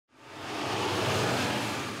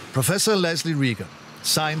Professor Leslie Regan,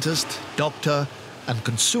 scientist, doctor, and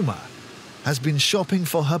consumer, has been shopping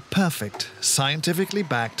for her perfect, scientifically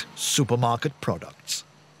backed supermarket products.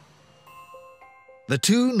 The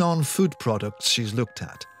two non-food products she's looked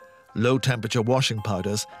at, low-temperature washing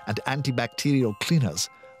powders and antibacterial cleaners,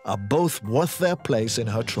 are both worth their place in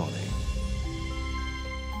her trolley.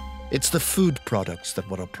 It's the food products that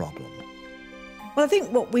were a problem. Well, I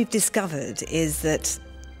think what we've discovered is that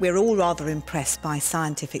we're all rather impressed by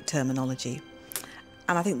scientific terminology.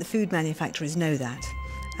 And I think the food manufacturers know that.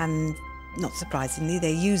 And not surprisingly,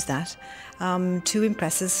 they use that to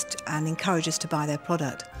impress us and encourage us to buy their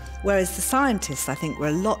product. Whereas the scientists, I think, were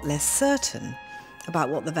a lot less certain about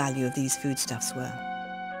what the value of these foodstuffs were.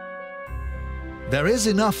 There is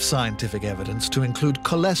enough scientific evidence to include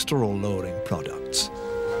cholesterol-lowering products.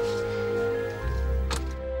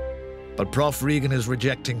 But Prof. Regan is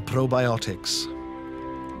rejecting probiotics,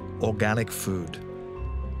 organic food,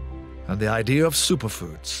 and the idea of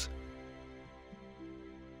superfoods.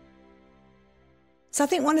 So I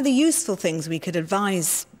think one of the useful things we could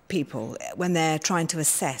advise people when they're trying to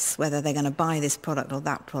assess whether they're going to buy this product or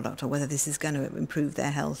that product, or whether this is going to improve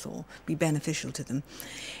their health or be beneficial to them,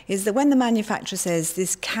 is that when the manufacturer says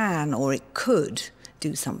this can or it could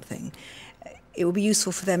do something, it will be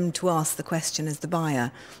useful for them to ask the question as the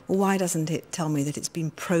buyer, well, why doesn't it tell me that it's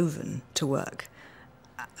been proven to work?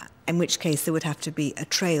 In which case there would have to be a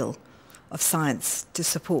trail of science to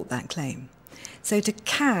support that claim. So to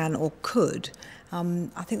can or could,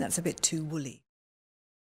 I think that's a bit too woolly.